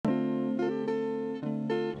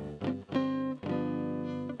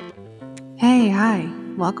Hey, hi.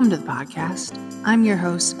 Welcome to the podcast. I'm your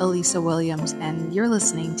host, Elisa Williams, and you're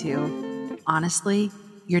listening to Honestly,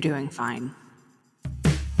 You're Doing Fine.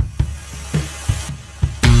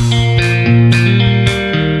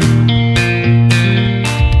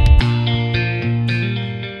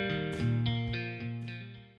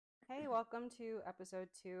 Hey, welcome to episode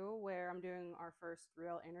 2, where I'm doing our first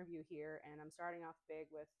real interview here, and I'm starting off big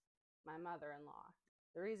with my mother-in-law.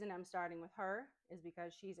 The reason I'm starting with her is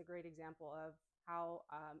because she's a great example of how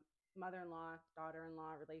mother-in-law,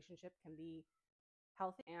 daughter-in-law relationship can be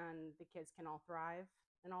healthy and the kids can all thrive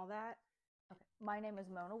and all that. Okay. My name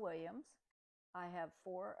is Mona Williams. I have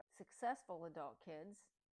 4 successful adult kids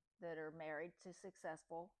that are married to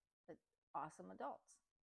successful, awesome adults.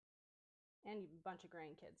 And a bunch of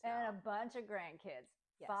grandkids And now. a bunch of grandkids.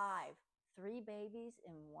 Yes. 5. 3 babies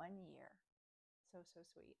in 1 year. So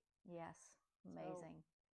sweet. Yes. Amazing.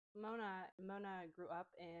 So, Mona grew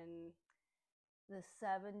up in the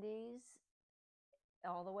 70s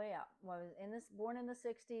all the way up. Was born in the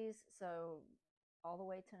 60s, so all the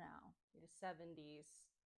way to now. The 70s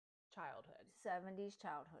childhood. 70s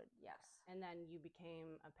childhood, yes. And then you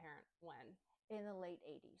became a parent when? In the late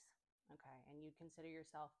 80s. Okay. And you consider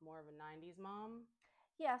yourself more of a 90s mom?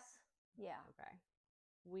 Yes. Yeah. Okay.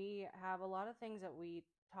 We have a lot of things that we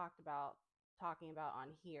talking about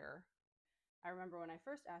on here. I remember when I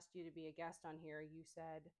first asked you to be a guest on here, you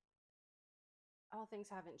said, oh, things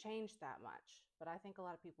haven't changed that much. But I think a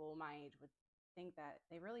lot of people my age would think that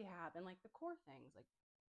they really have. And like the core things like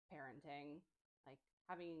parenting, like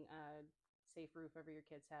having a safe roof over your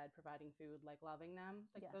kid's head, providing food, like loving them,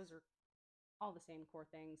 like Yes. those are all the same core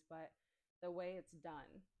things. But the way it's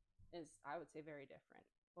done is, I would say, very different.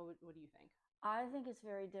 What do you think? I think it's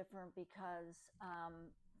very different because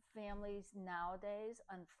families nowadays,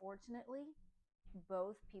 unfortunately,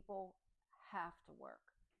 both people have to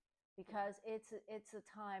work because it's a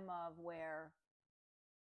time of where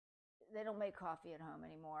they don't make coffee at home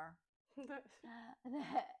anymore.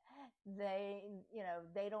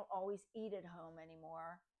 they don't always eat at home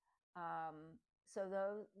anymore. So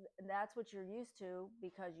that's what you're used to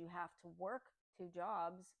because you have to work 2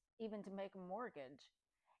 jobs even to make a mortgage.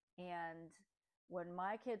 And when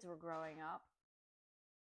my kids were growing up,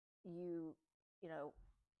 you know,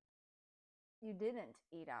 you didn't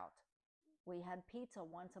eat out. We had pizza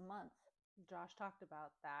once a month. Josh talked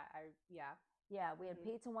about that. Yeah, we had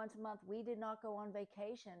pizza once a month. We did not go on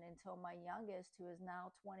vacation until my youngest, who is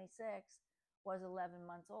now 26, was 11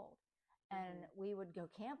 months old. And we would go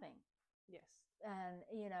camping. Yes. And,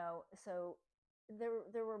 so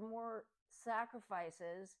there were more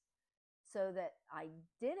sacrifices so that I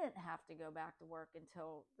didn't have to go back to work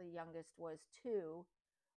until the youngest was 2.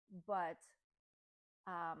 But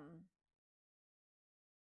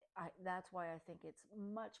that's why I think it's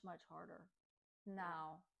much, much harder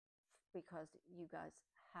now because you guys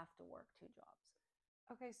have to work 2 jobs.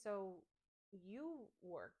 Okay, so you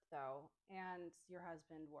worked though, and your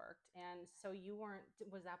husband worked, and so you weren't.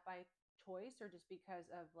 Was that by choice or just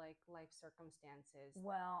because of like life circumstances?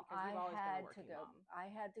 Well, because you've always been a working mom.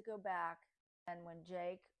 I had to go back, and when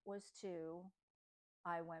Jake was 2,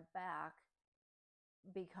 I went back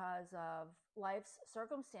because of life's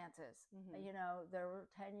circumstances. There were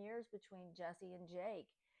 10 years between Jesse and Jake.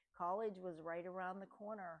 College was right around the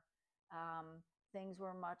corner. Things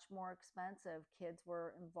were much more expensive. Kids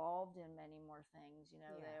were involved in many more things.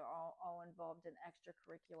 They were all involved in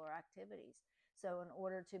extracurricular activities. So in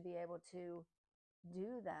order to be able to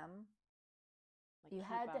do them, you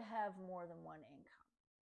had to have more than one income.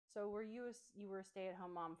 So were you were a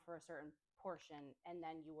stay-at-home mom for a certain portion, and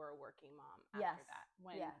then you were a working mom after that?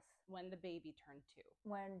 When the baby turned 2.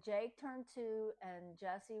 When Jake turned 2 and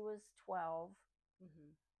Jesse was 12.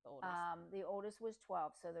 The oldest was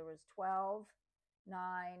 12. So there was 12,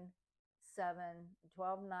 9, 7,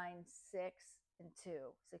 12, 9, 6, and 2,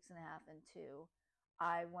 6.5 and 2.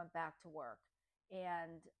 I went back to work.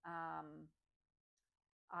 And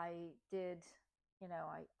I did,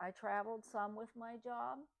 I traveled some with my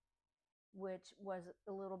job, which was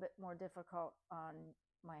a little bit more difficult on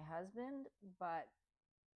my husband, but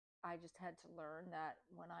I just had to learn that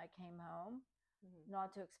when I came home,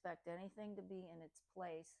 not to expect anything to be in its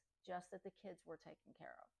place, just that the kids were taken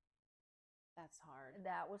care of. That's hard.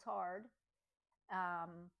 That was hard.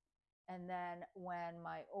 And then when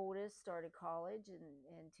my oldest started college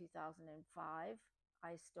in 2005,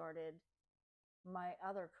 I started my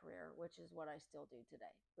other career, which is what I still do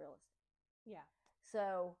today, real estate. Yeah.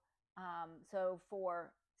 So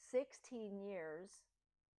for 16 years,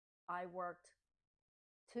 I worked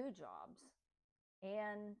 2 jobs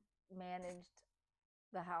and managed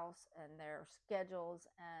the house and their schedules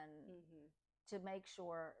and Mm-hmm. to make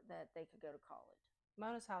sure that they could go to college.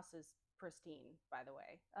 Mona's house is pristine, by the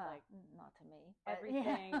way. Like Not to me.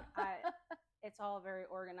 everything, Yeah. it's all very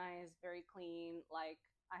organized, very clean. Like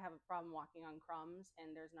I have a problem walking on crumbs,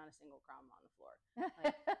 and there's not a single crumb on the floor.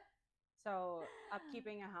 Like so,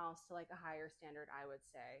 upkeeping a house to like a higher standard, I would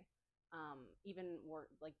say. Even work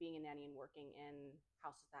like being a nanny and working in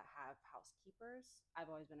houses that have housekeepers, I've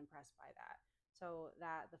always been impressed by that. So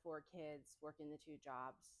that the 4 kids working the 2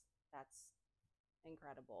 jobs, that's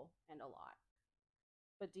incredible and a lot.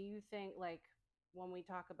 But do you think, like, when we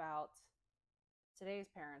talk about today's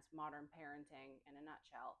parents, modern parenting in a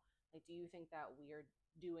nutshell, like, do you think that we're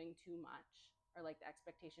doing too much, or like the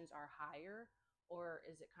expectations are higher, or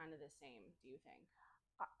is it kind of the same, do you think?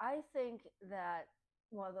 I think that,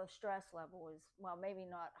 well, the stress level is, well, maybe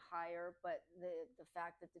not higher, but the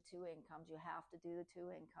fact that the 2 incomes, you have to do the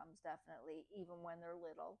 2 incomes definitely, even when they're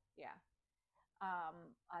little. Yeah.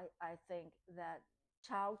 I think that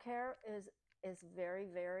childcare is very,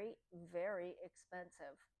 very, very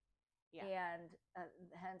expensive, Yeah. and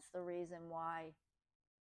hence the reason why.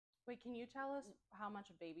 Wait, can you tell us how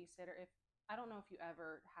much a babysitter, if I don't know if you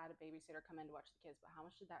ever had a babysitter come in to watch the kids, but how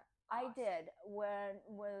much did that cost? I did when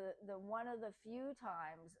the one of the few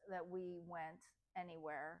times that we went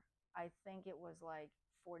anywhere. I think it was like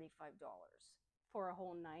 $45 For a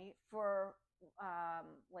whole night? for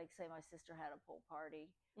like, say my sister had a pool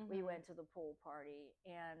party. Mm-hmm. We went to the pool party,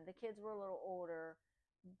 and the kids were a little older,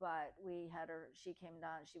 but we had her. She came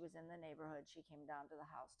down. She was in the neighborhood. She came down to the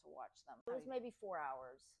house to watch them. It was maybe 4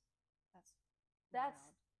 hours. That's wild.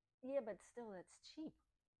 Yeah, but still, that's cheap.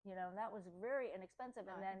 And that was very inexpensive.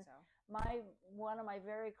 No, And I then think so. one of my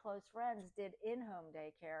very close friends did in-home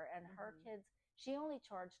daycare, and her Mhm. kids, she only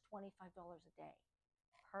charged $25 a day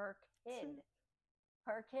per kid.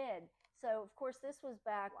 Per kid. So of course this was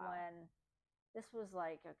back Wow. when this was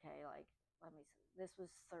like, okay, like, let me see, this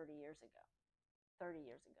was 30 years ago. 30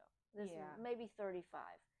 years ago. This Yeah. maybe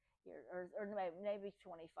 35 years, or maybe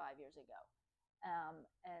 25 years ago.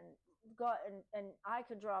 And I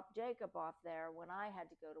could drop Jacob off there when I had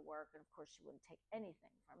to go to work, and of course she wouldn't take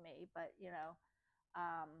anything from me. But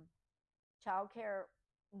childcare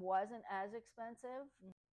wasn't as expensive,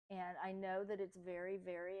 and I know that it's very,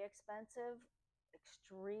 very expensive,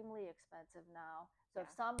 extremely expensive now. So if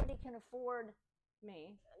Yeah. somebody can afford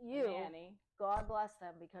Me, you, nanny. God bless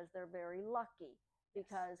them, because they're very lucky. Yes.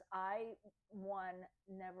 Because I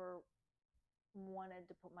never wanted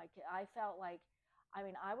to put my kid. I felt like,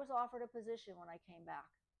 I was offered a position when I came back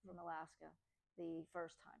from Alaska the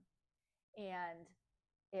first time, and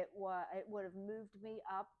it would have moved me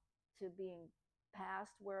up to being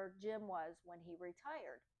past where Jim was when he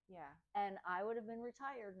retired. Yeah. And I would have been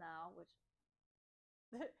retired now, but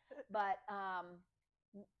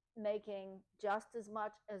making just as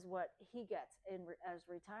much as what he gets as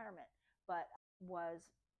retirement, but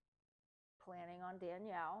was planning on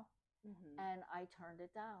Danielle, and I turned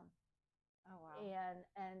it down. Oh wow.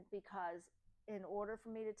 And because in order for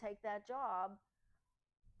me to take that job,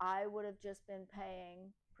 I would have just been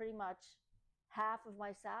paying pretty much half of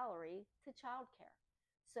my salary to childcare.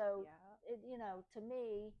 So yeah. to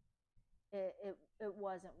me, it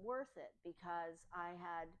wasn't worth it, because I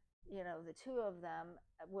had, the 2 of them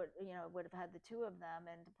would have had the 2 of them,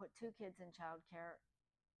 and to put 2 kids in childcare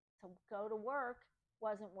to go to work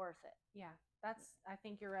wasn't worth it. Yeah, I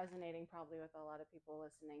think you're resonating probably with a lot of people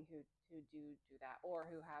listening who do that, or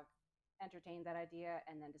who have entertained that idea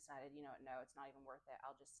and then decided, no, it's not even worth it.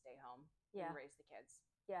 I'll just stay home and raise the kids.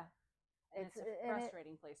 Yeah. And it's a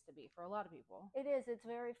frustrating place to be for a lot of people. It is. It's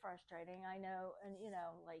very frustrating. I know. And,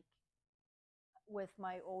 like, with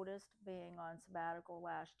my oldest being on sabbatical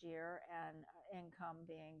last year, and income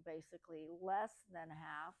being basically less than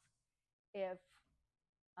half, if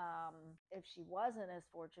she wasn't as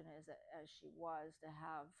fortunate as she was to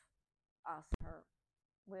have us in her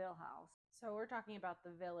wheelhouse. So we're talking about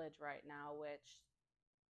the village right now, which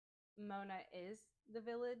Mona is the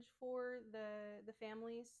village for the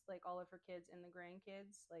families, like all of her kids and the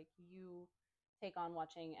grandkids. Like, you take on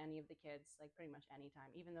watching any of the kids like pretty much anytime,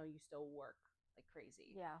 even though you still work like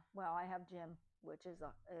crazy. Yeah. Well, I have Jim, which is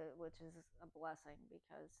a blessing,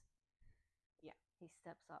 because he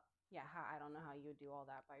steps up. Yeah, I don't know how you would do all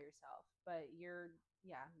that by yourself, but you're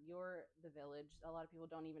the village. A lot of people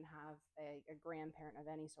don't even have a grandparent of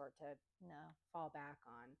any sort to fall back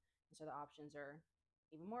on, and so the options are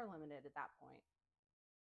even more limited at that point.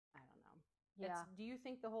 I don't know. Yeah. Do you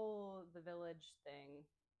think the village thing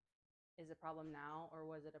is a problem now, or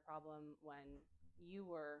was it a problem when you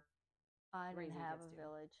were I didn't raising have kids a too?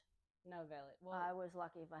 village. No village. Well, I was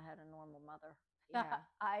lucky if I had a normal mother. yeah.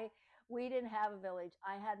 We didn't have a village.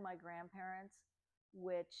 I had my grandparents,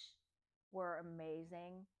 which were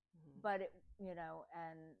amazing, Mm-hmm. but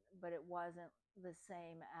but it wasn't the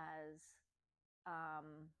same as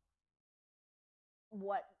um,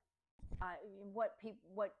 what what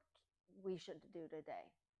we should do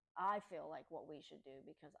today. I feel like what we should do,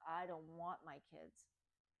 because I don't want my kids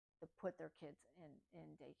to put their kids in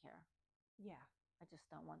daycare. Yeah. I just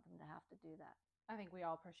don't want them to have to do that. I think we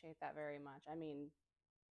all appreciate that very much. I mean,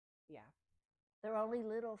 yeah. They're only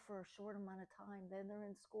little for a short amount of time. Then they're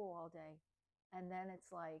in school all day. And then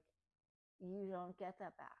it's like, you don't get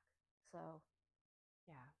that back. So,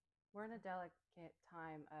 Yeah. We're in a delicate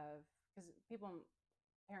time of, because people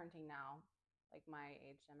parenting now, like my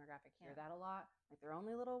age demographic, hear that a lot. Like their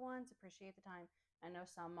only little ones appreciate the time. I know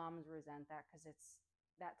some moms resent that because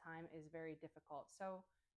that time is very difficult. So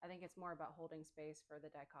I think it's more about holding space for the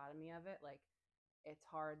dichotomy of it. Like it's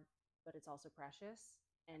hard, but it's also precious,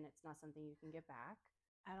 and it's not something you can get back.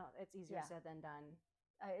 I don't. It's easier said than done.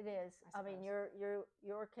 It is. I mean,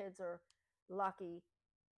 your kids are lucky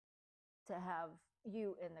to have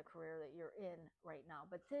you in the career that you're in right now.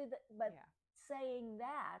 But saying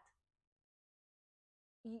that,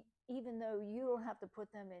 even though you don't have to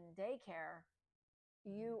put them in daycare,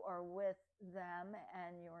 you are with them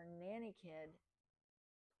and your nanny kid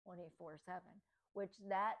 24/7, which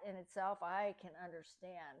that in itself, I can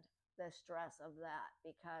understand the stress of that,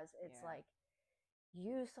 because it's like,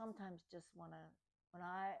 you sometimes just want to, when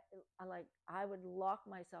I would lock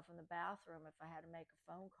myself in the bathroom if I had to make a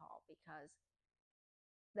phone call, because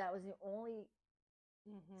that was the only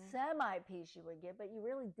semi peace you would get, but you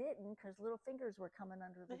really didn't, because little fingers were coming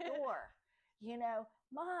under the door.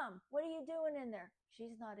 Mom, what are you doing in there?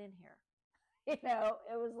 She's not in here. It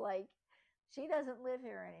was like, she doesn't live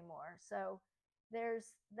here anymore. So there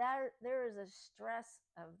is a stress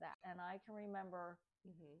of that. And I can remember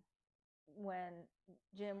when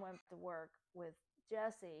Jim went to work with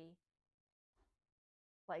Jesse,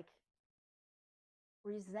 like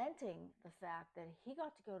resenting the fact that he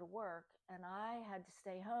got to go to work and I had to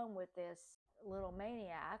stay home with this little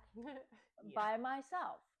maniac by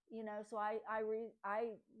myself. So I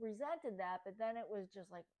resented that, but then it was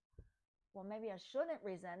just like, well, maybe I shouldn't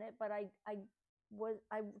resent it, but I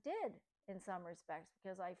did in some respects,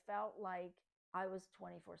 because I felt like I was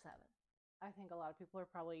 24/7. I think a lot of people are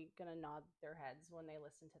probably gonna nod their heads when they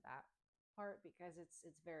listen to that part, because it's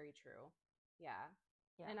very true. Yeah.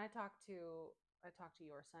 And I talked to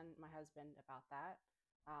your son, my husband, about that.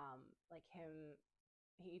 Like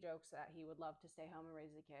he jokes that he would love to stay home and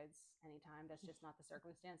raise the kids anytime. That's just not the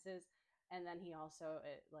circumstances. And then he also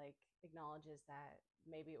like acknowledges that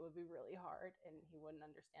maybe it would be really hard, and he wouldn't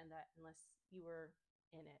understand that unless you were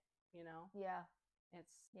in it. Yeah.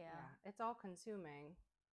 It's all consuming.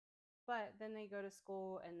 But then they go to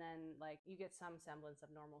school, and then like you get some semblance of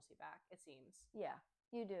normalcy back, it seems. Yeah,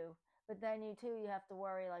 you do. But then you have to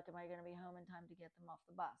worry, like, am I going to be home in time to get them off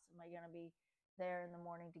the bus? Am I going to be there in the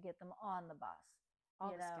morning to get them on the bus?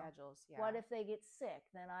 All the schedules, yeah. What if they get sick?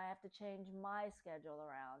 Then I have to change my schedule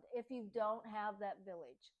around. If you don't have that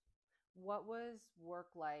village. What was work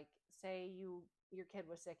like? Say your kid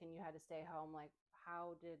was sick and you had to stay home. Like,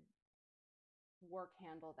 how did work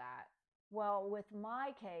handle that? Well, with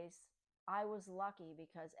my case, I was lucky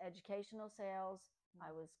because educational sales,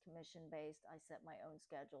 I was commission based. I set my own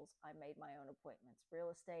schedules. I made my own appointments. Real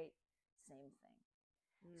estate, same thing.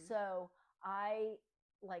 So I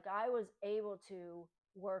was able to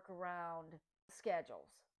work around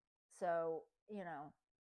schedules. So,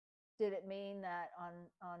 did it mean that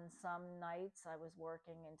on some nights I was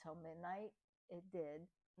working until midnight? It did.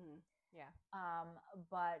 Yeah.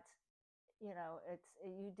 But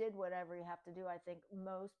you did whatever you have to do. I think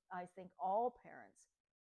all parents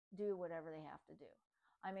do whatever they have to do.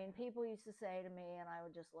 I mean, people used to say to me, and I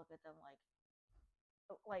would just look at them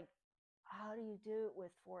like, how do you do it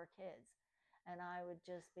with 4 kids? And I would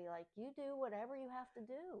just be like, you do whatever you have to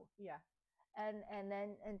do. Yeah. And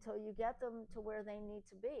then until you get them to where they need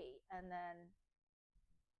to be. And then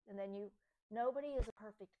nobody is a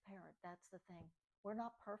perfect parent. That's the thing. We're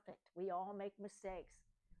not perfect. We all make mistakes.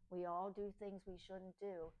 We all do things we shouldn't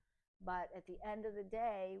do. But at the end of the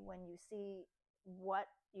day, when you see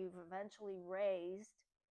what you've eventually raised,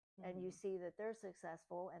 and you see that they're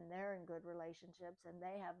successful and they're in good relationships and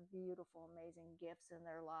they have beautiful, amazing gifts in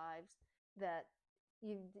their lives, that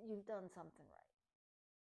you've done something right,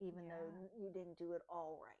 even though you didn't do it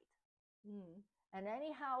all right. And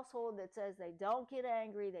any household that says they don't get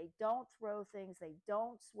angry, they don't throw things, they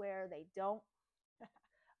don't swear, they don't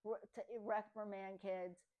reprimand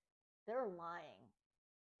kids, they're lying.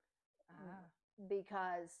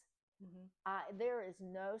 because there is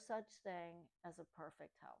no such thing as a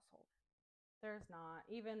perfect household. There's not.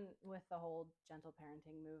 Even with the whole gentle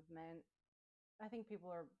parenting movement, I think people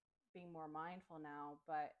are being more mindful now,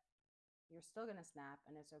 but you're still going to snap,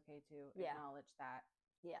 and it's okay to acknowledge that.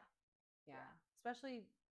 Yeah. Especially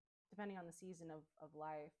depending on the season of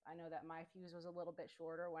life. I know that my fuse was a little bit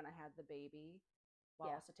shorter when I had the baby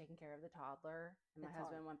while also taking care of the toddler. And my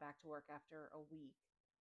husband went back to work after a week.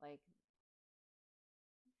 Like,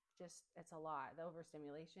 just, it's a lot. The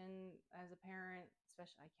overstimulation as a parent,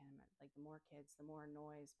 especially, I can't imagine, like, the more kids, the more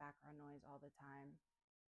noise, background noise all the time.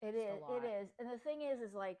 It is. And the thing is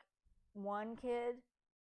like, one kid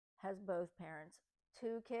has both parents.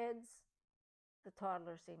 Two kids, the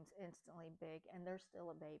toddler seems instantly big, and they're still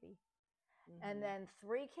a baby. And then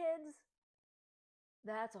three kids,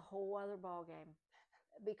 that's a whole other ball game,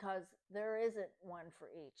 because there isn't one for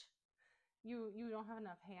each. You don't have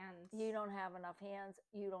enough hands. You don't have enough hands.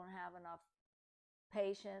 You don't have enough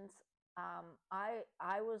patience.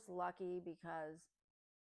 I was lucky because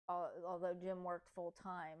although Jim worked full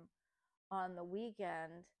time, on the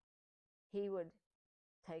weekend he would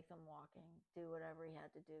take them walking, do whatever he had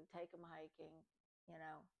to do, take them hiking, you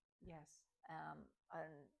know. Yes. And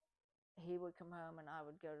he would come home and I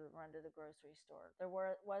would run to the grocery store. There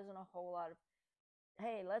wasn't a whole lot of,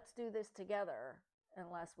 hey, let's do this together,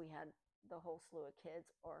 unless we had the whole slew of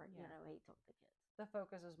kids, or you know, he took the kids. The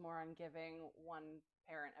focus was more on giving one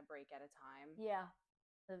parent a break at a time. Yeah.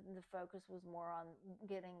 The focus was more on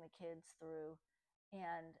getting the kids through.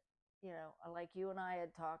 And, you know, like you and I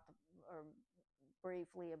had talked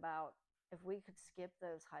briefly about, if we could skip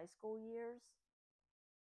those high school years,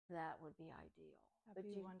 that would be ideal.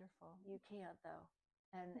 That'd be wonderful. You can't, though.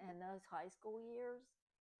 And those high school years,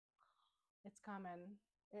 it's coming.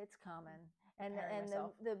 It's coming. And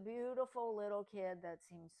the beautiful little kid that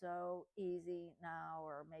seems so easy now,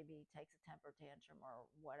 or maybe takes a temper tantrum or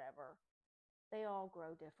whatever, they all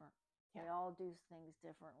grow different. They all do things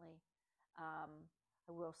differently. I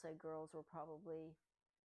will say girls were probably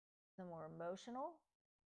the more emotional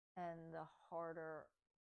and the harder,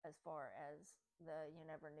 as far as you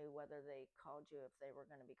never knew whether they called you if they were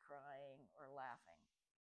going to be crying or laughing.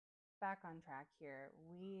 Back on track here.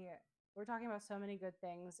 We're talking about so many good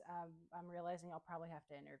things. I'm realizing I'll probably have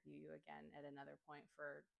to interview you again at another point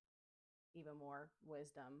for even more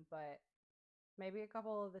wisdom, but maybe a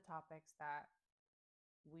couple of the topics that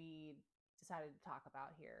we decided to talk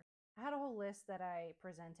about here. I had a whole list that I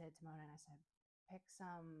presented to Mona, and I said, pick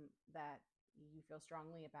some that you feel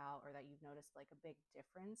strongly about or that you've noticed like a big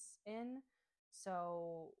difference in.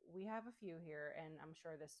 So we have a few here, and I'm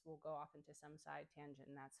sure this will go off into some side tangent,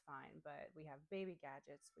 and that's fine. But we have baby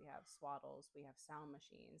gadgets, we have swaddles, we have sound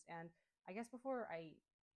machines. And I guess before I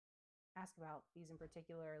ask about these in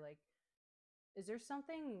particular, like, is there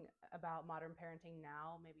something about modern parenting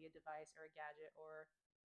now, maybe a device or a gadget or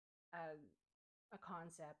a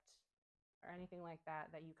concept or anything like that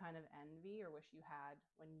that you kind of envy or wish you had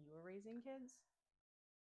when you were raising kids?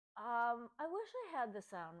 I wish I had the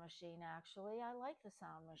sound machine, actually. I like the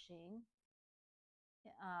sound machine.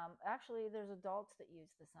 Actually, there's adults that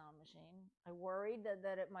use the sound machine. I worried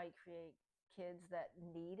that it might create kids that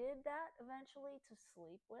needed that eventually to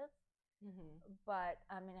sleep with. But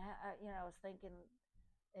I mean, I was thinking,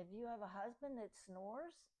 if you have a husband that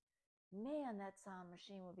snores, man, that sound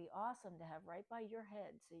machine would be awesome to have right by your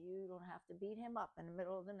head, so you don't have to beat him up in the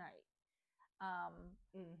middle of the night.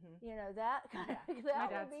 You know, that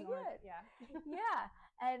would be good. Yeah.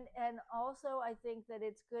 And also I think that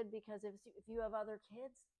it's good because if you have other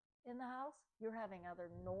kids in the house, you're having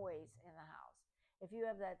other noise in the house. If you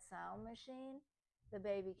have that sound machine, the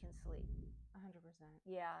baby can sleep. 100%.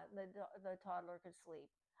 Yeah, the toddler could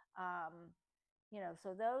sleep. You know,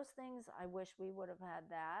 so those things, I wish we would have had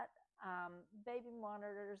that. Baby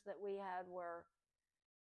monitors that we had were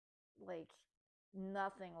like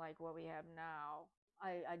nothing like what we have now.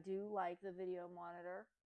 I do like the video monitor.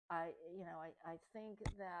 I think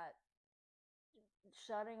that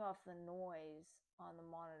shutting off the noise on the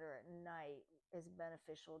monitor at night is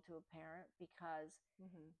beneficial to a parent, because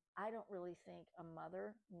I don't really think a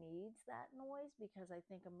mother needs that noise, because I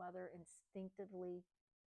think a mother instinctively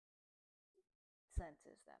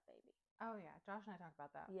senses that baby. Oh yeah, Josh and I talk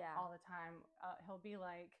about that all the time. He'll be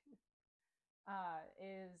like,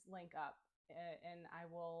 is Link up? And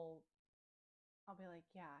I'll be like,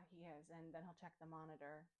 yeah, he is. And then he'll check the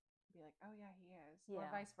monitor, be like, oh yeah, he is. Or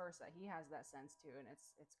vice versa. He has that sense too, and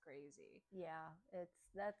it's crazy. Yeah, it's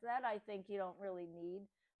that I think you don't really need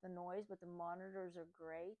the noise, but the monitors are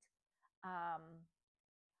great.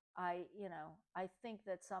 I think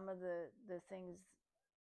that some of the things,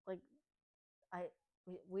 like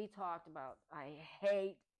we talked about, I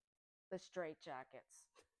hate the straight jackets,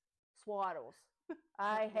 swaddles.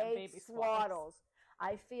 I hate swaddles.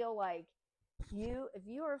 I feel like if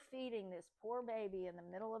you are feeding this poor baby in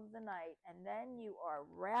the middle of the night and then you are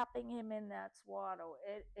wrapping him in that swaddle,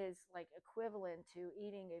 it is like equivalent to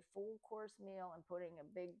eating a full course meal and putting a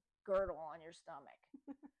big girdle on your stomach.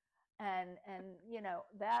 and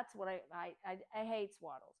that's what I hate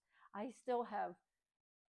swaddles. I still have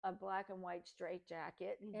a black and white straight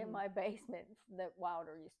jacket in my basement that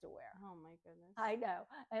Wilder used to wear. Oh my goodness. I know.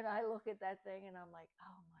 And I look at that thing and I'm like,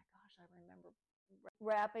 oh my gosh, I remember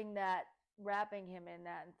wrapping him in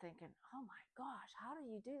that and thinking, oh my gosh, how do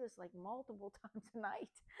you do this like multiple times a night?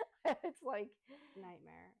 It's like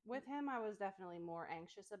nightmare. With him, I was definitely more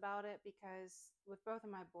anxious about it because with both of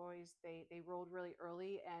my boys, they rolled really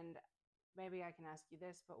early. And maybe I can ask you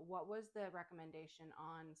this, but what was the recommendation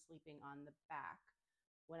on sleeping on the back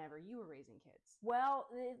whenever you were raising kids? Well,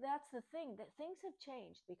 that's the thing, that things have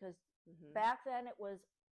changed because back then it was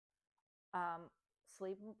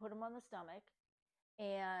sleep and put them on the stomach,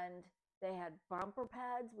 and they had bumper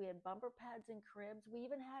pads. We had bumper pads in cribs. We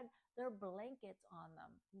even had their blankets on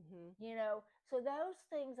them. So those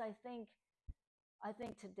things, I think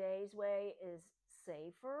today's way is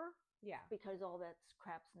safer. Yeah, because all that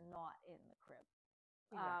crap's not in the crib.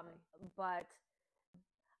 Exactly.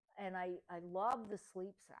 And I love the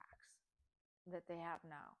sleep sacks that they have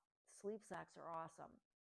now. Sleep sacks are awesome.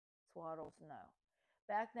 Swaddles, no.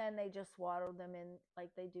 Back then, they just swaddled them in like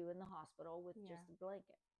they do in the hospital with just a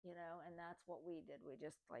blanket, and that's what we did. We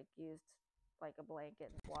just like used like a blanket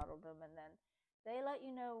and swaddled them, and then they let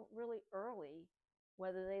you know really early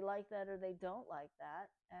whether they like that or they don't like that.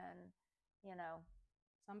 And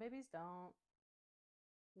some babies don't.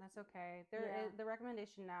 That's okay. The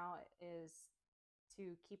recommendation now is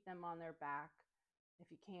to keep them on their back if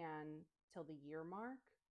you can till the year mark.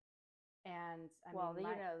 And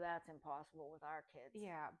that's impossible with our kids.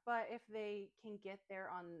 Yeah, but if they can get there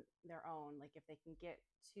on their own, like if they can get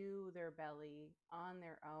to their belly on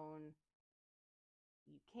their own,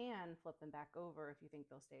 you can flip them back over if you think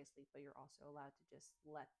they'll stay asleep, but you're also allowed to just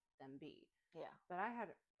let them be. Yeah. But I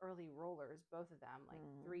had early rollers, both of them, like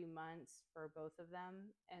 3 months for both of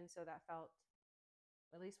them. And so that felt,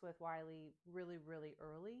 at least with Wiley, really, really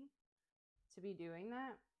early to be doing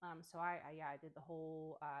that. So I did the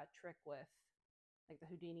whole trick with like the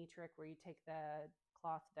Houdini trick where you take the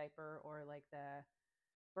cloth diaper or like the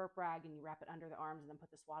burp rag and you wrap it under the arms and then put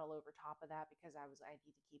the swaddle over top of that because I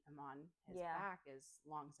need to keep him on his back as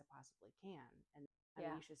long as I possibly can. And I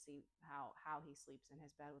mean, you should see how he sleeps in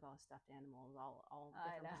his bed with all his stuffed animals, all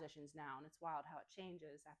different positions now. And it's wild how it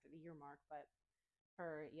changes after the year mark. But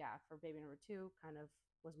for baby number 2, kind of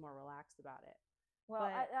was more relaxed about it. Well,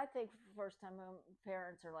 I think first-time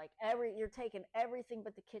parents are like you're taking everything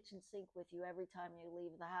but the kitchen sink with you every time you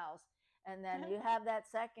leave the house, and then you have that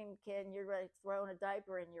second kid, and you're like throwing a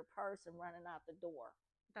diaper in your purse and running out the door.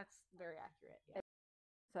 That's very accurate. Yeah.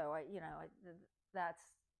 So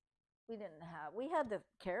we had the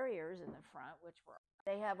carriers in the front, which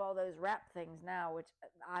they have all those wrap things now, which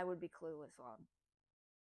I would be clueless on.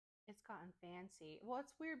 It's gotten fancy. Well,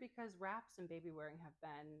 it's weird because wraps and baby wearing have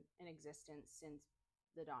been in existence since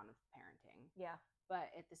the dawn of parenting. Yeah.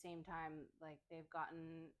 But at the same time, like they've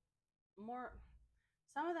gotten more,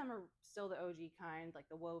 some of them are still the OG kind, like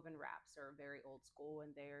the woven wraps are very old school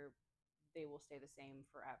and they will stay the same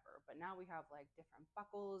forever. But now we have like different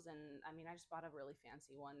buckles, and I mean, I just bought a really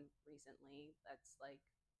fancy one recently that's like,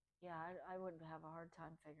 yeah, I would have a hard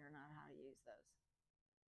time figuring out how to use those.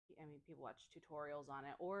 I mean, people watch tutorials on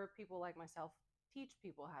it, or people like myself teach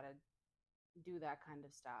people how to do that kind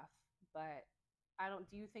of stuff. But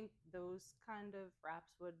do you think those kind of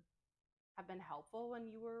wraps would have been helpful when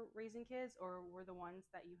you were raising kids, or were the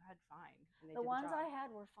ones that you had fine? And the ones I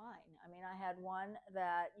had were fine. I mean, I had one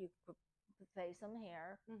that you could face them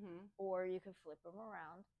here, or you could flip them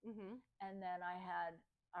around. And then I had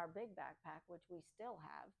our big backpack, which we still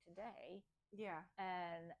have today. Yeah.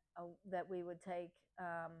 And that we would take.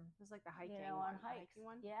 It was like the hiking one. On hikes. The hiking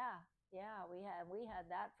one? Yeah. Yeah. We had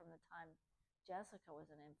that from the time Jessica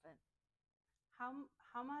was an infant.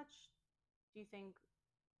 How much do you think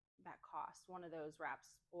that cost, one of those wraps,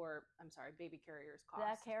 or I'm sorry, baby carriers cost?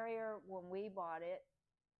 That carrier, when we bought it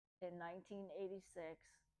in 1986,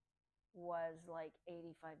 was like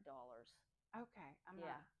 $85. Okay.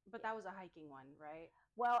 But that was a hiking one, right?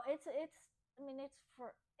 Well, it's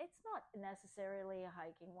not necessarily a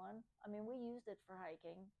hiking one. I mean, we used it for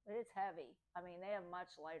hiking, but it's heavy. I mean, they have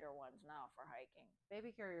much lighter ones now for hiking. Baby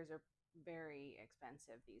carriers are very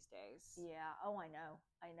expensive these days. Yeah. Oh, I know.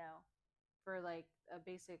 For like a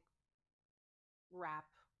basic wrap,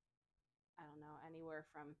 I don't know, anywhere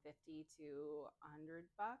from 50 to $100.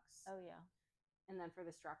 Oh yeah. And then for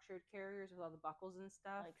the structured carriers with all the buckles and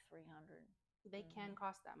stuff, like 300. they can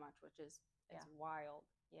cost that much, which is it's wild.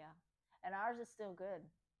 Yeah. And ours is still good.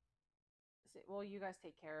 Well, you guys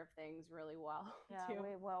take care of things really well. Yeah, too.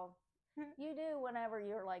 You do whenever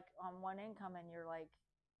you're like on one income and you're like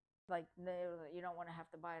you don't want to have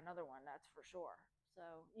to buy another one, that's for sure. So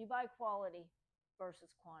you buy quality versus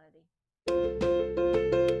quantity.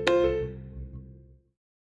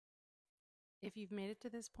 If you've made it to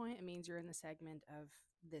this point, it means you're in the segment of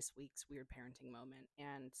this week's weird parenting moment.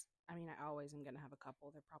 And I mean, I always am going to have a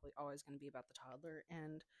couple. They're probably always going to be about the toddler.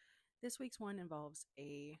 And this week's one involves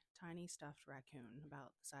a tiny stuffed raccoon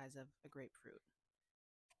about the size of a grapefruit.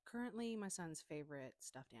 Currently, my son's favorite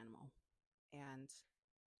stuffed animal. And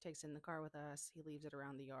takes it in the car with us. He leaves it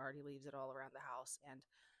around the yard. He leaves it all around the house. And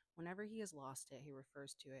whenever he has lost it, he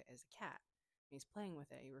refers to it as a cat. When he's playing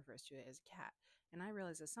with it, he refers to it as a cat. And I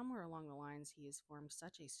realize that somewhere along the lines, he has formed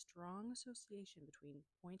such a strong association between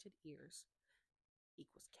pointed ears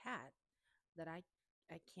equals cat that I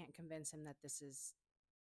can't convince him that this is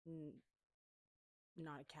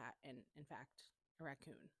not a cat and, in fact, a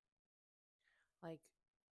raccoon. Like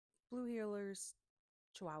blue heelers,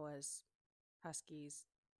 chihuahuas, huskies,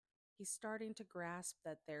 he's starting to grasp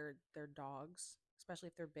that they're dogs, especially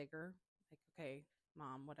if they're bigger. Like, okay,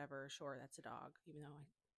 mom, whatever, sure, that's a dog, even though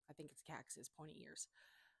I think it's cat because it's pointy ears.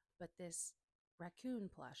 But this raccoon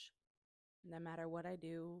plush, no matter what I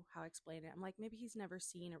do, how I explain it, I'm like, maybe he's never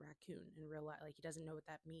seen a raccoon in real life. Like, he doesn't know what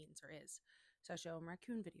that means or is. So I show him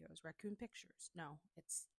raccoon videos, raccoon pictures. No,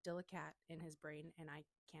 it's still a cat in his brain, and I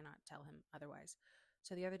cannot tell him otherwise.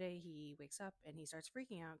 So the other day, he wakes up and he starts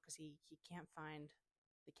freaking out because he can't find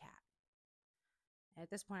the cat. At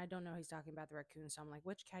this point, I don't know he's talking about the raccoon, so I'm like,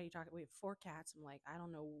 which cat are you talking? We have 4 cats. I'm like, I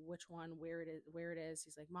don't know which one, where it is.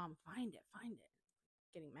 He's like, Mom, find it.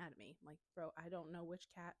 Getting mad at me. I'm like, bro, I don't know which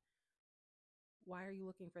cat. Why are you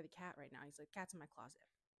looking for the cat right now? He's like, cat's in my closet.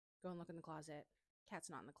 Go and look in the closet. Cat's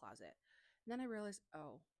not in the closet. And then I realized,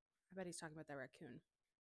 oh, I bet he's talking about that raccoon.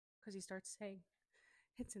 Because he starts saying,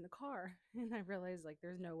 it's in the car. And I realized, like,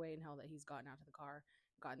 there's no way in hell that he's gotten out to the car,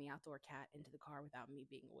 gotten the outdoor cat into the car without me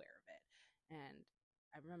being aware of it. And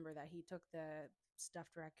I remember that he took the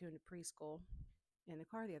stuffed raccoon to preschool in the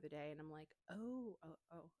car the other day, and I'm like, oh,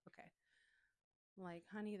 okay. I'm like,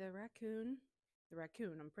 honey, the raccoon,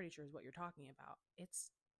 I'm pretty sure is what you're talking about.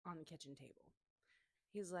 It's on the kitchen table.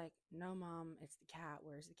 He's like, no, Mom, it's the cat.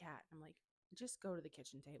 Where's the cat? I'm like, just go to the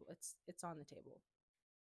kitchen table. It's on the table.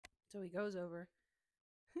 So he goes over.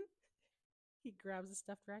 He grabs the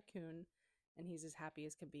stuffed raccoon, and he's as happy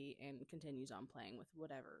as can be and continues on playing with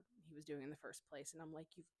whatever he was doing in the first place. And I'm like,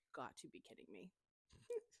 you've got to be kidding me.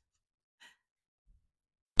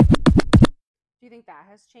 Do you think that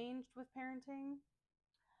has changed with parenting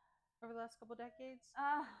over the last couple decades?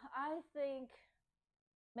 I think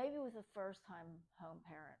maybe with a first-time home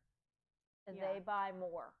parent, they buy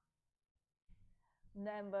more. And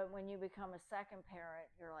then, but when you become a second parent,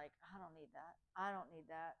 you're like, I don't need that. I don't need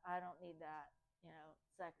that. I don't need that. You know,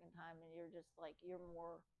 second time, and you're just like, you're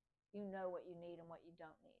more, you know what you need and what you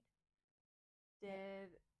don't need.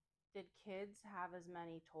 Did kids have as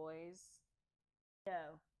many toys?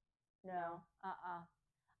 No.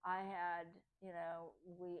 I had, you know,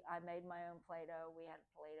 I made my own Play-Doh. We had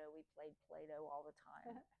Play-Doh. We played Play-Doh all the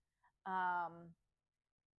time.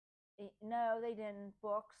 No, they didn't.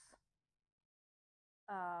 Books,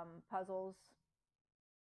 puzzles,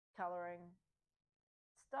 coloring,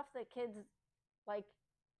 stuff that kids like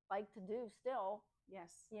to do still.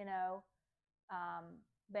 Yes. You know,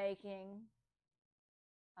 baking,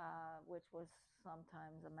 which was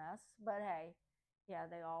sometimes a mess, but hey, yeah,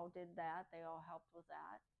 they all did that. They all helped with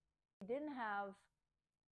that. We didn't have,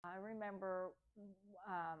 I remember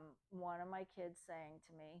one of my kids saying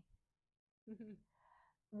to me,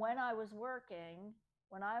 when I was working,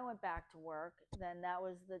 when I went back to work, then that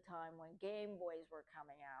was the time when Game Boys were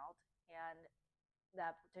coming out, and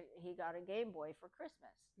he got a Game Boy for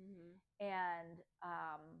Christmas. And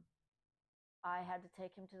I had to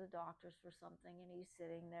take him to the doctor's for something, and he's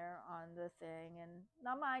sitting there on the thing, and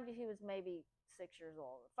now mind you, he was maybe 6 years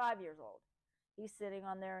old, 5 years old. He's sitting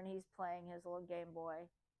on there and he's playing his little Game Boy,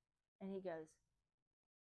 and he goes,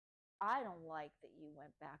 I don't like that you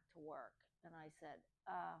went back to work. And I said,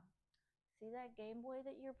 see that Game Boy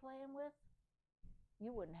that you're playing with?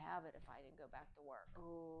 You wouldn't have it if I didn't go back to work.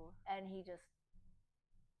 Ooh. And he just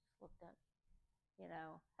looked up, you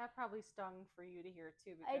know. That probably stung for you to hear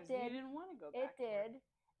too, because you didn't want to go back. It did.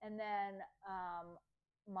 And then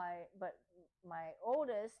my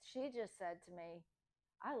oldest, she just said to me,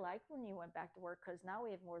 I liked when you went back to work because now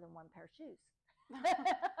we have more than one pair of shoes.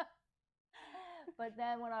 But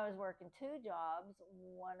then when I was working 2 jobs,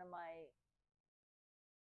 one of my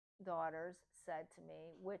daughters said to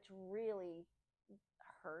me, which really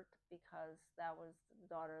hurt because that was the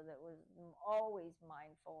daughter that was always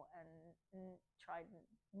mindful and tried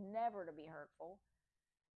never to be hurtful.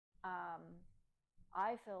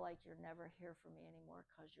 I feel like you're never here for me anymore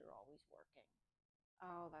because you're always working.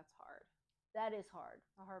 Oh, that's hard. That is hard.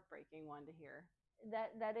 A heartbreaking one to hear.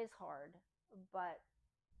 That is hard, but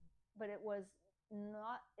it was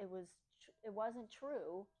not. It wasn't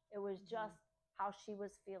true. It was just how she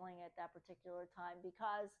was feeling at that particular time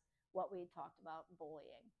because what we talked about,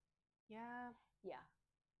 bullying. Yeah. Yeah.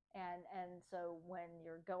 And so when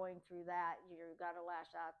you're going through that, you got to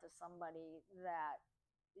lash out to somebody that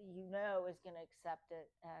you know is going to accept it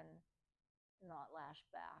and not lash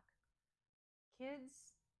back.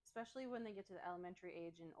 Kids, especially when they get to the elementary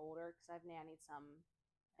age and older, because I've nannied some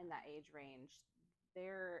in that age range,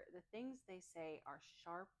 the things they say are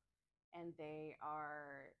sharp, and they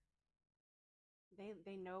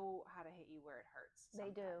know how to hit you where it hurts.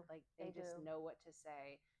 Sometimes. They do. Like they just know what to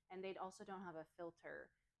say, and they also don't have a filter.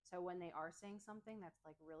 So when they are saying something that's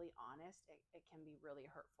like really honest, it can be really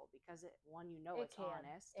hurtful because it's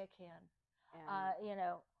honest. It can. And,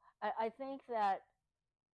 I think that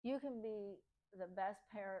you can be the best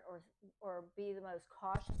parent or be the most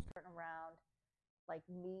cautious parent around, like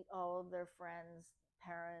meet all of their friends,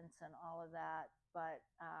 parents, and all of that, but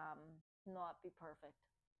not be perfect.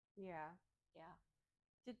 Yeah. Yeah.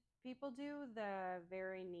 Did people do the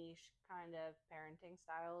very niche kind of parenting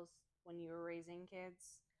styles when you were raising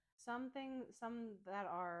kids? Some that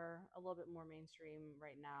are a little bit more mainstream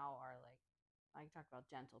right now are like talk about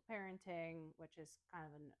gentle parenting, which is kind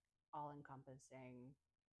of an all-encompassing,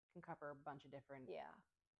 can cover a bunch of different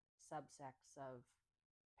subsects of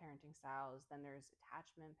parenting styles. Then there's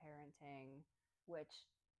attachment parenting, which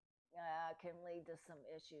can lead to some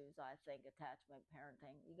issues. I think attachment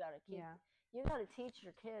parenting. You got to teach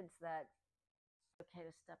your kids that it's okay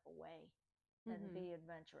to step away and be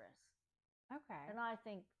adventurous. Okay. And I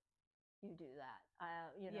think you do that.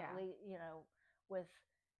 With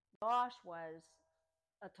Josh was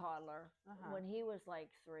a toddler when he was like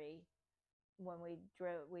 3. When we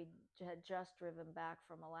had just driven back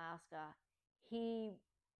from Alaska, he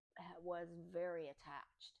was very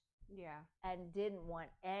attached. Yeah. And didn't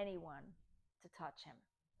want anyone to touch him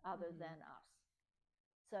other than us.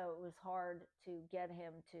 So it was hard to get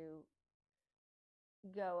him to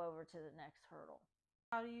go over to the next hurdle.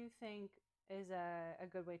 How do you think is a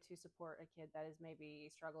good way to support a kid that is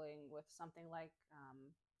maybe struggling with something like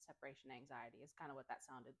separation anxiety? Is kind of what that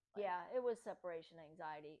sounded like. Yeah, it was separation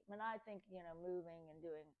anxiety. I think, moving and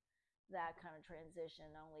doing that kind of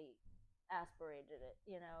transition only aspirated it,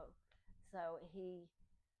 So he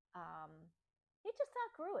just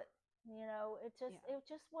outgrew it. It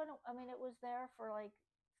just went. It was there for like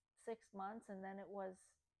 6 months, and then it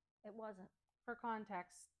wasn't. For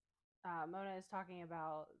context, Mona is talking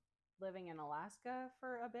about living in Alaska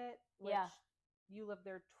for a bit. Which you lived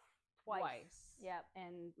there twice. Yep.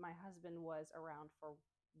 And my husband was around for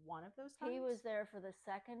one of those times. He was there for the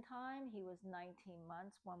second time. He was 19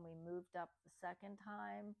 months when we moved up the second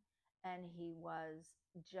time, and he was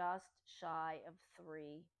just shy of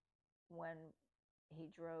 3 when he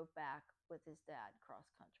drove back with his dad cross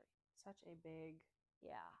country. Such a big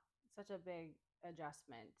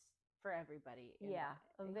adjustment for everybody.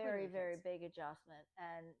 A very, very big adjustment.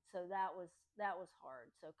 And so that was hard.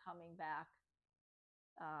 So coming back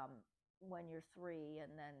when you're 3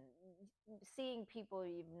 and then seeing people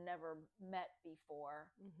you've never met before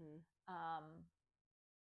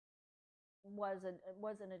was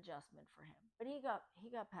an adjustment for him. But he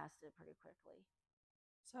got past it pretty quickly.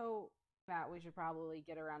 So that we should probably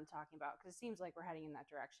get around to talking about, because it seems like we're heading in that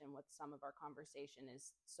direction with some of our conversation,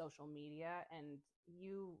 is social media. And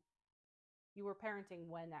you were parenting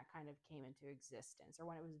when that kind of came into existence, or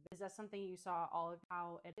when it was. Is that something you saw all of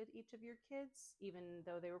how it did each of your kids, even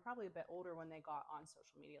though they were probably a bit older when they got on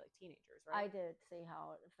social media, like teenagers, right? I did see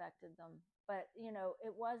how it affected them, but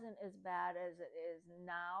it wasn't as bad as it is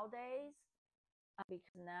nowadays,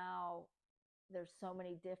 because now there's so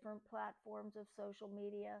many different platforms of social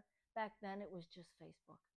media. Back then it was just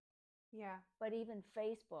Facebook. Yeah. But even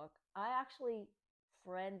Facebook, I actually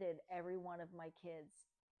friended every one of my kids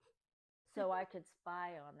so I could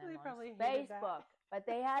spy on them on Facebook. But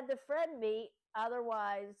they had to friend me,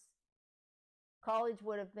 otherwise college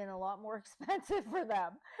would have been a lot more expensive for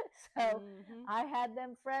them. So I had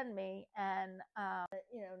them friend me. And,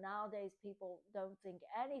 nowadays people don't think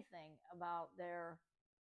anything about their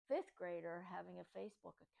fifth grader having a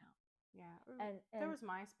Facebook account. Yeah. And there was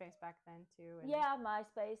MySpace back then too. And yeah,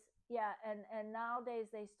 MySpace. Yeah, and nowadays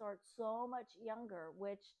they start so much younger,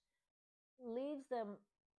 which leaves them.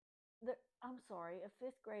 I'm sorry, a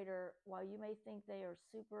fifth grader, while you may think they are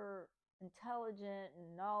super intelligent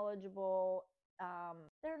and knowledgeable,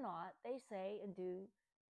 they're not. They say and do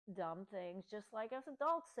dumb things, just like us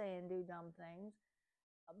adults say and do dumb things.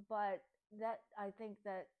 But that, I think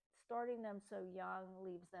that starting them so young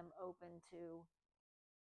leaves them open to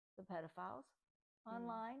the pedophiles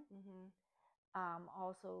online. Mm-hmm.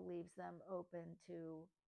 Also leaves them open to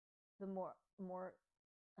the more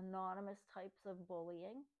anonymous types of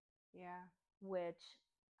bullying. Yeah. Which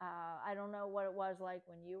I don't know what it was like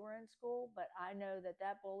when you were in school, but I know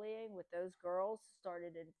that bullying with those girls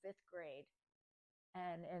started in fifth grade,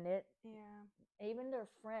 and it, Yeah, even their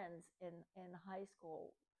friends in high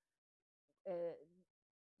school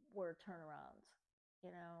were turnarounds,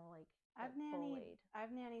 like bullied. I've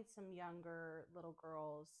nannied some younger little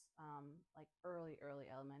girls, like early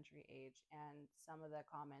elementary age, and some of the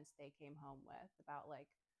comments they came home with about like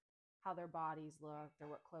how their bodies looked or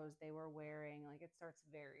what clothes they were wearing, like it starts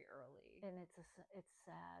very early. And it's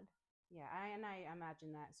sad. Yeah, I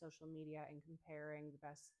imagine that social media and comparing the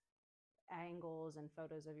best angles and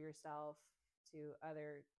photos of yourself to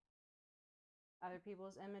other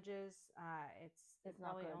people's images, it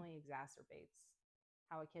probably only exacerbates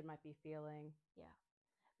how a kid might be feeling. Yeah.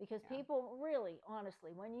 Because people really,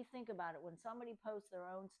 honestly, when you think about it, when somebody posts their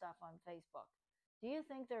own stuff on Facebook, do you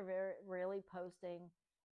think they're really posting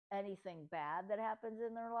anything bad that happens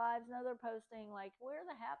in their lives? No, they're posting like, we're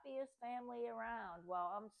the happiest family around.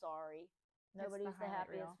 Well, I'm sorry. Nobody's the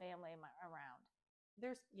happiest family around.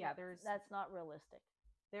 That's not realistic.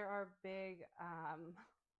 There are big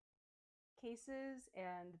cases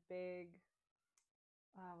and big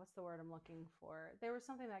what's the word I'm looking for? There was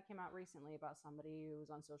something that came out recently about somebody who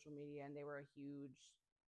was on social media and they were a huge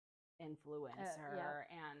influencer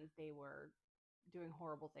and they were doing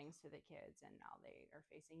horrible things to the kids, and now they are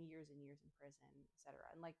facing years and years in prison, etc.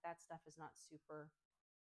 And like that stuff is not super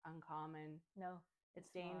uncommon. No,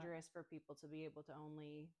 it's dangerous for people to be able to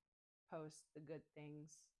only post the good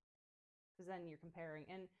things, because then you're comparing.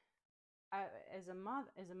 And as a mom,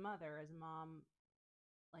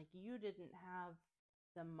 like you didn't have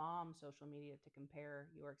the mom social media to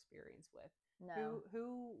compare your experience with. No.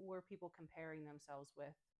 Who were people comparing themselves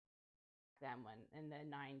with them when in the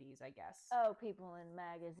 90s, I guess? Oh, people in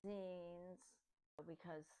magazines,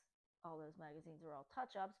 because all those magazines are all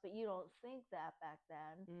touch-ups, but you don't think that back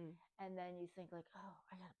then. And then you think like, oh,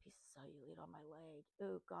 I got a piece of cellulite on my leg.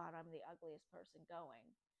 Oh God, I'm the ugliest person going.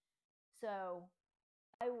 So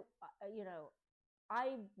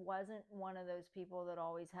I wasn't one of those people that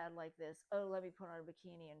always had like this, oh, let me put on a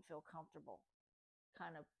bikini and feel comfortable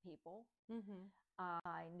kind of people.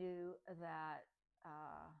 I knew that,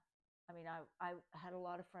 I had a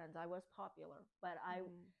lot of friends. I was popular, but I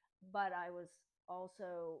was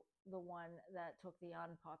also the one that took the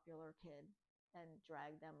unpopular kid and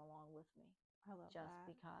dragged them along with me. I love just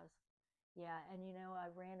that. Because. Yeah, and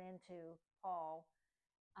I ran into Paul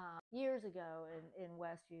years ago in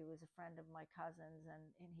Westview. Was a friend of my cousin's,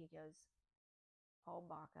 and he goes, Paul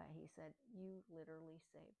Baca, he said, you literally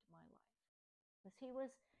saved my life. Because he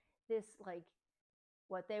was this, like,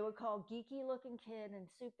 what they would call geeky looking kid and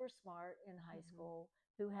super smart in high school,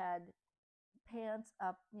 who had pants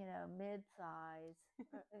up, mid-size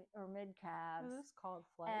or mid-calves. Are those called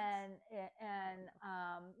flights?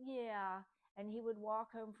 And he would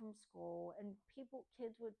walk home from school, and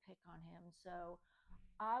kids would pick on him. So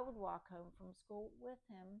I would walk home from school with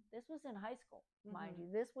him. This was in high school, mind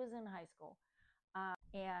you. This was in high school.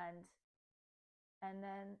 And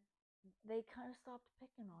then they kind of stopped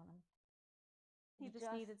picking on him. He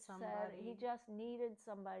just needed somebody. He just needed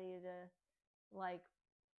somebody to, like,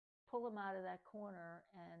 pull him out of that corner.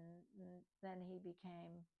 And then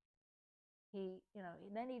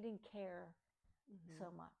then he didn't care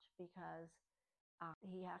so much, because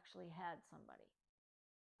he actually had somebody.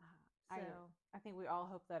 I think we all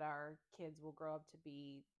hope that our kids will grow up to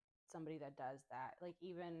be somebody that does that. Like,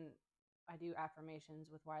 even I do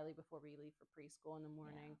affirmations with Wiley before we leave for preschool in the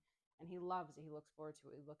morning, and he loves it. He looks forward to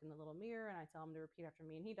it. We look in the little mirror and I tell him to repeat after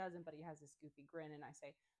me, and he doesn't, but he has this goofy grin, and I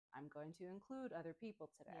say, I'm going to include other people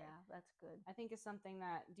today. Yeah, that's good. I think it's something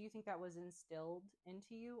that, do you think that was instilled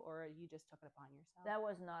into you, or you just took it upon yourself? That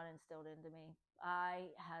was not instilled into me.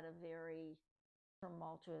 I had a very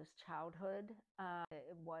tumultuous childhood.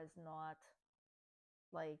 It was not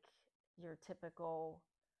like your typical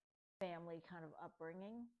family kind of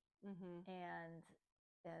upbringing. And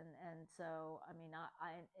so, I mean,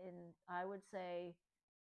 I would say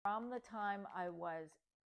From the time I was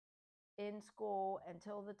in school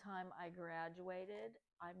until the time I graduated,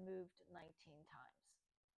 I moved 19 times.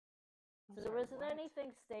 So there wasn't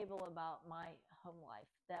anything stable about my home life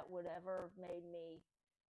that would ever have made me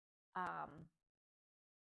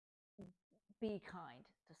be kind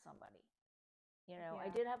to somebody. You know, I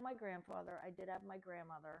did have my grandfather, I did have my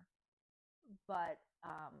grandmother, but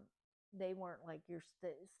they weren't like your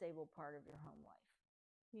stable part of your home life.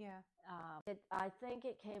 Yeah. I think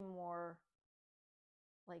it came more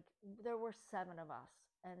like there were 7 of us,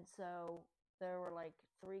 and so there were like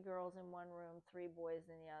 3 girls in one room, 3 boys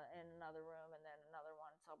in another room, and then another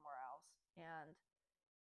one somewhere else. And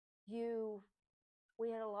we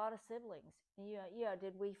had a lot of siblings. Yeah.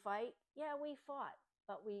 Did we fight? Yeah, we fought,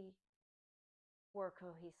 but we were a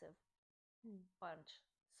cohesive bunch.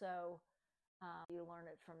 So you learn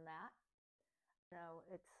it from that. You know,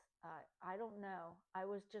 it's I don't know. I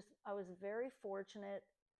was very fortunate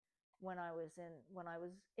when I was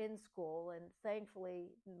in school, and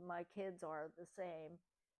thankfully my kids are the same.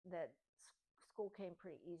 That school came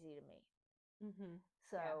pretty easy to me.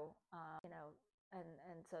 So you know,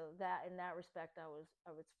 and so that in that respect, I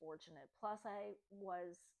was fortunate. Plus,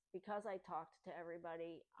 because I talked to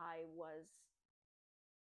everybody, I was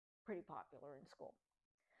pretty popular in school.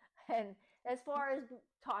 And as far as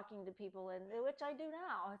talking to people, and which I do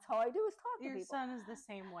now, that's all I do is talk to people. Your son is the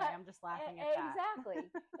same way. I'm just laughing at that. Exactly.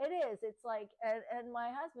 It is. It's like, and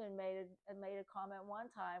my husband made a comment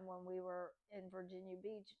one time when we were in Virginia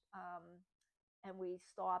Beach, and we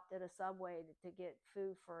stopped at a Subway to get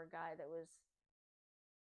food for a guy that was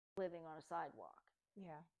living on a sidewalk.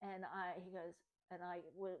 Yeah. And he goes, and I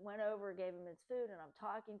went over, gave him his food, and I'm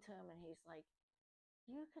talking to him, and he's like,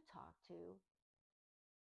 "You could talk to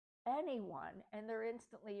anyone and they're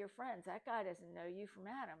instantly your friends. That guy doesn't know you from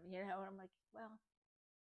Adam," you know. And I'm like, well,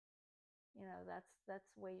 you know, that's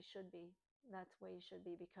the way you should be. That's the way you should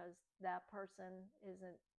be, because that person is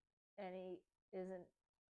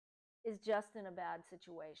just in a bad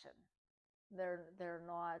situation. They're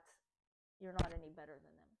not, you're not any better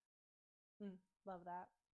than them. Love that.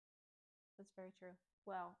 That's very true.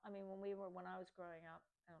 Well, I mean, when I was growing up,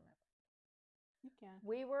 I don't know. You can.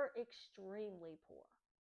 We were extremely poor.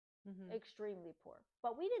 Extremely poor,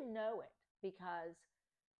 but we didn't know it because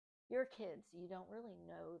you're kids, you don't really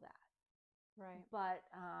know that, right? But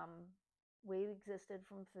we existed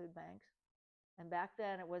from food banks, and back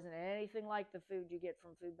then it wasn't anything like the food you get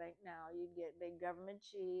from food bank now. You'd get big government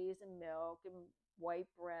cheese and milk and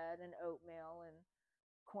white bread and oatmeal and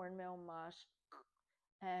cornmeal mush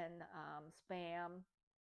and Spam.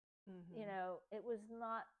 You know, it was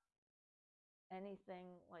not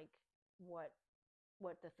anything like what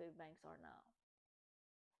the food banks are now.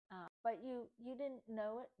 But you didn't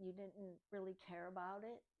know it. You didn't really care about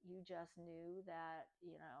it. You just knew that,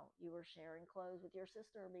 you know, you were sharing clothes with your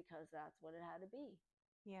sister because that's what it had to be.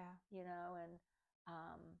 Yeah. You know, and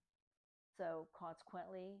so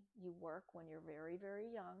consequently, you work when you're very, very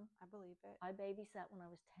young. I believe it. I babysat when I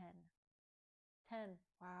was 10. 10.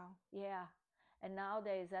 Wow. Yeah. And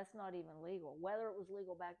nowadays, that's not even legal. Whether it was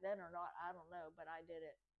legal back then or not, I don't know, but I did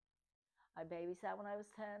it. I babysat when I was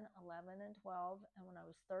 10, 11, and 12. And when I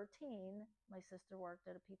was 13, my sister worked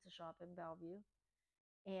at a pizza shop in Bellevue.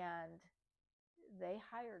 And they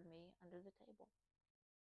hired me under the table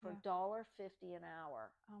for $1.50 an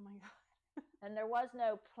hour. Oh, my God. And there was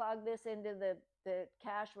no plug this into the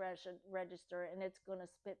cash register and it's going to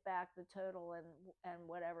spit back the total and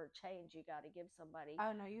whatever change you got to give somebody.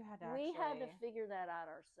 Oh, no, you had to We had to figure that out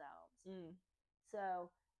ourselves. So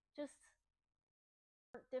just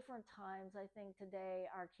different times. I think today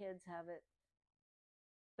our kids have it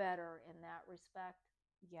better in that respect.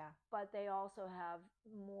 Yeah. But they also have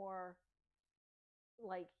more,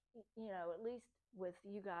 like, you know, at least with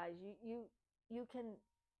you guys, you can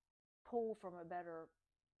pull from a better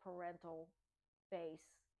parental base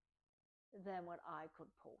than what I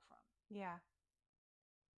could pull from. Yeah.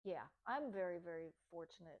 Yeah. I'm very, very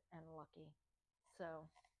fortunate and lucky. So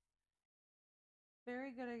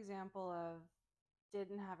very good example of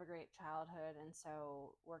didn't have a great childhood and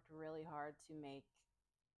so worked really hard to make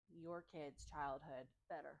your kids' childhood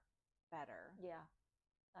better. Yeah.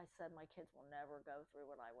 I said my kids will never go through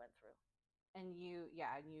what I went through. And you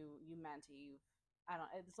meant it.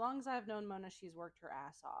 As long as I've known Mona, she's worked her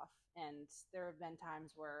ass off. And there have been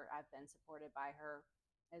times where I've been supported by her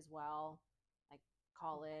as well, like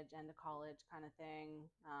college, end of college kind of thing.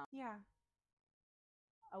 Yeah.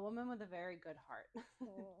 A woman with a very good heart.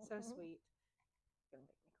 So sweet. Gonna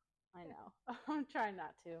make me cry. I know. I'm trying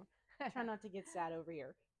not to. Try not to get sad over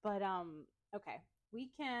here. But okay.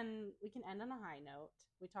 We can end on a high note.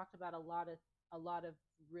 We talked about a lot of a lot of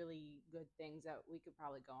really good things that we could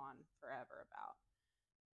probably go on forever about.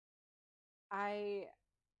 I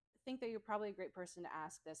think that you're probably a great person to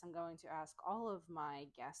ask this. I'm going to ask all of my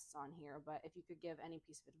guests on here, but if you could give any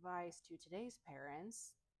piece of advice to today's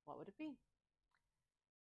parents, what would it be?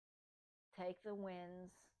 Take the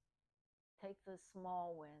wins, take the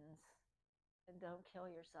small wins, and don't kill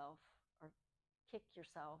yourself or kick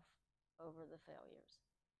yourself over the failures.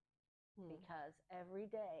 Because every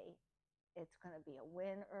day it's going to be a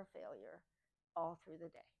win or a failure all through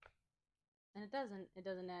the day. And it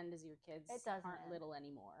doesn't end as your kids aren't little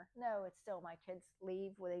anymore. No, it's still my kids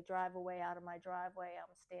leave when they drive away out of my driveway.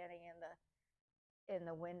 I'm standing in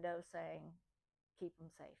the window saying, keep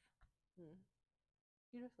them safe.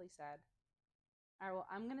 Beautifully said. All right, well,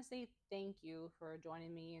 I'm going to say thank you for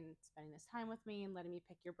joining me and spending this time with me and letting me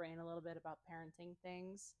pick your brain a little bit about parenting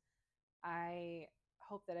things. I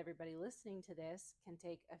hope that everybody listening to this can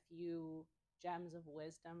take a few gems of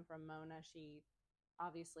wisdom from Mona. She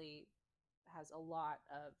obviously has a lot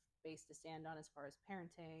of base to stand on as far as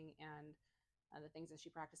parenting and the things that she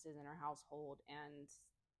practices in her household, and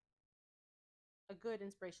a good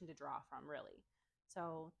inspiration to draw from, really.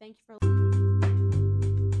 So thank you for